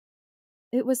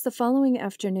It was the following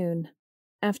afternoon,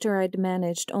 after I'd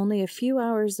managed only a few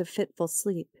hours of fitful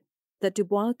sleep, that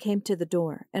Dubois came to the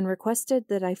door and requested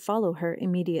that I follow her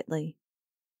immediately.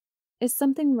 "Is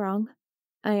something wrong?"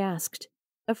 I asked,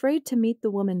 afraid to meet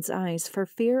the woman's eyes for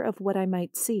fear of what I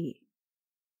might see.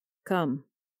 "Come,"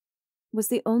 was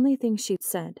the only thing she'd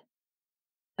said.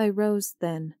 I rose,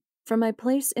 then, from my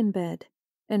place in bed,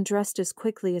 and dressed as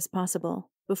quickly as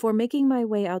possible, before making my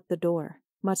way out the door,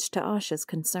 much to Asha's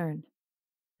concern.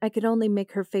 I could only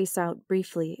make her face out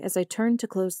briefly as I turned to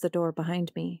close the door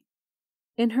behind me.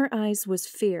 In her eyes was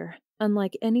fear,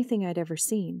 unlike anything I'd ever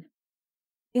seen.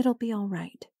 "It'll be all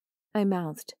right," I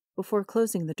mouthed, before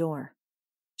closing the door.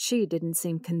 She didn't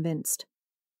seem convinced.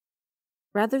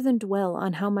 Rather than dwell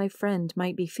on how my friend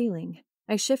might be feeling,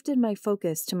 I shifted my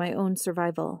focus to my own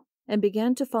survival and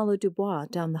began to follow Dubois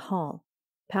down the hall,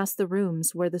 past the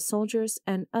rooms where the soldiers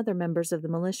and other members of the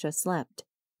militia slept,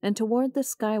 and toward the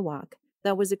skywalk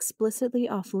that was explicitly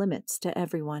off-limits to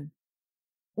everyone.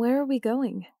 "Where are we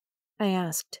going?" I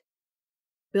asked.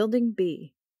 "Building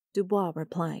B," Dubois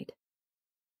replied.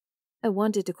 I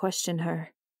wanted to question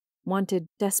her, wanted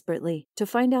desperately to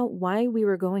find out why we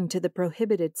were going to the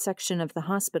prohibited section of the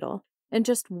hospital and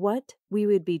just what we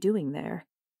would be doing there,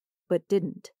 but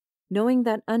didn't, knowing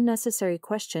that unnecessary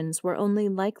questions were only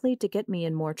likely to get me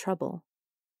in more trouble.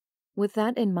 With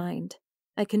that in mind,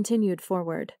 I continued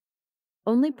forward,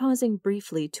 only pausing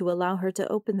briefly to allow her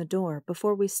to open the door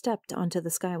before we stepped onto the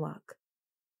skywalk.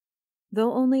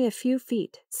 Though only a few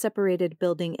feet separated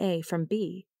Building A from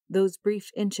B, those brief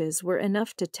inches were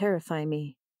enough to terrify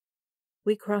me.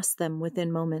 We crossed them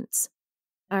within moments.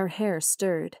 Our hair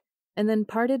stirred, and then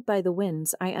parted by the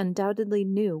winds I undoubtedly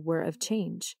knew were of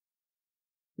change.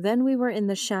 Then we were in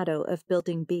the shadow of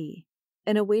Building B,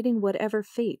 and awaiting whatever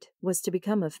fate was to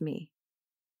become of me.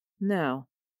 "Now,"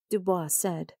 Dubois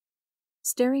said,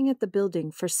 staring at the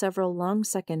building for several long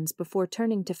seconds before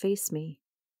turning to face me.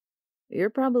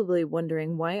 "You're probably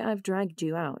wondering why I've dragged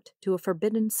you out to a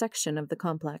forbidden section of the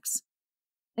complex."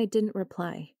 I didn't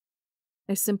reply.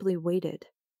 I simply waited.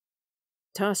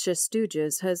 "Tasha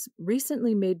Stooges has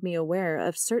recently made me aware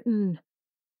of certain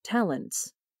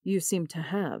talents you seem to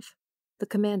have," the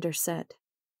commander said.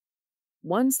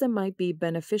 "Ones that might be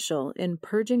beneficial in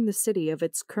purging the city of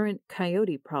its current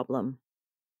coyote problem."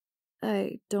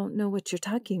 "I don't know what you're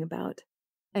talking about,"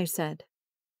 I said.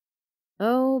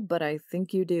 "Oh, but I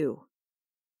think you do,"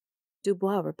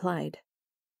 Dubois replied.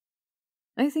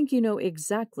 "I think you know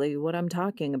exactly what I'm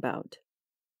talking about."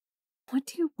 "What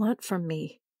do you want from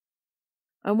me?"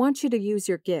 "I want you to use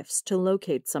your gifts to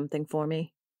locate something for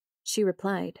me," she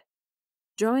replied,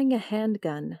 drawing a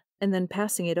handgun and then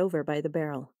passing it over by the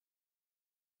barrel.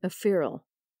 "A feral,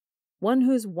 one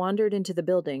who's wandered into the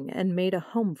building and made a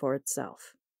home for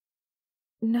itself."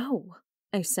 "No,"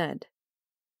 I said.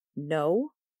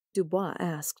 "No?" Dubois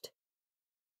asked.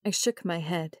 I shook my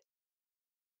head.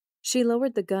 She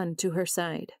lowered the gun to her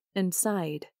side and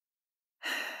sighed.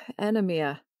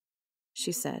 "Anamia,"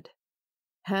 she said.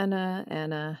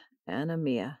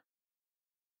 Anamia.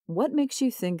 What makes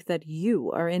you think that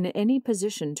you are in any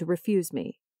position to refuse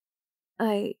me?"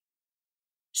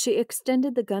 She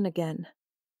extended the gun again.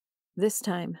 This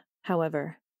time,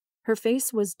 however, her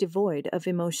face was devoid of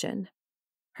emotion,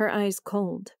 her eyes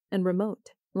cold and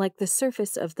remote, like the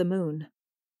surface of the moon.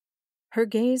 Her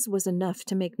gaze was enough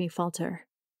to make me falter,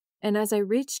 and as I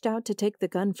reached out to take the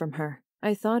gun from her,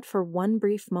 I thought for one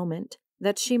brief moment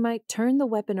that she might turn the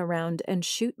weapon around and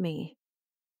shoot me.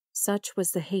 Such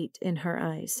was the hate in her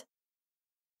eyes.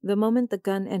 The moment the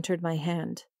gun entered my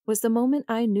hand was the moment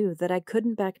I knew that I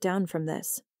couldn't back down from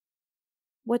this.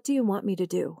 "What do you want me to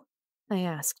do?" I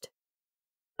asked.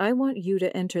 "I want you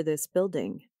to enter this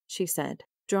building," she said,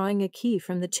 drawing a key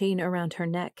from the chain around her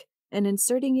neck and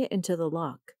inserting it into the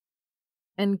lock,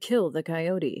 "and kill the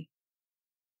coyote.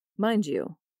 Mind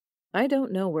you, I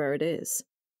don't know where it is,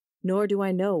 nor do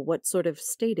I know what sort of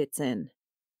state it's in.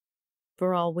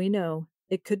 For all we know,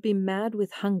 it could be mad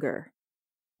with hunger,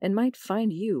 and might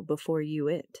find you before you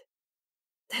it."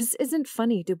 "This isn't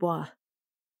funny, Dubois."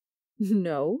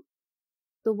 "No?"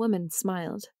 The woman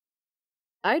smiled.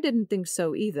 "I didn't think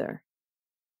so either.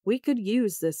 We could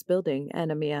use this building,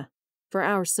 Anamia, for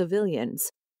our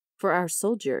civilians, for our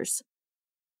soldiers.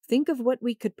 Think of what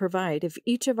we could provide if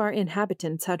each of our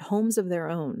inhabitants had homes of their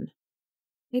own."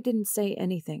 I didn't say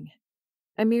anything.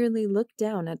 I merely looked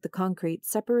down at the concrete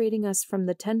separating us from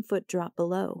the 10-foot drop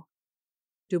below.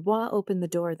 Dubois opened the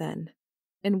door then,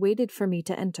 and waited for me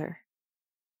to enter.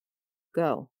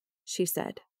 "Go," she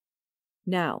said.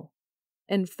 "Now,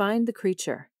 and find the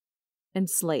creature, and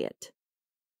slay it."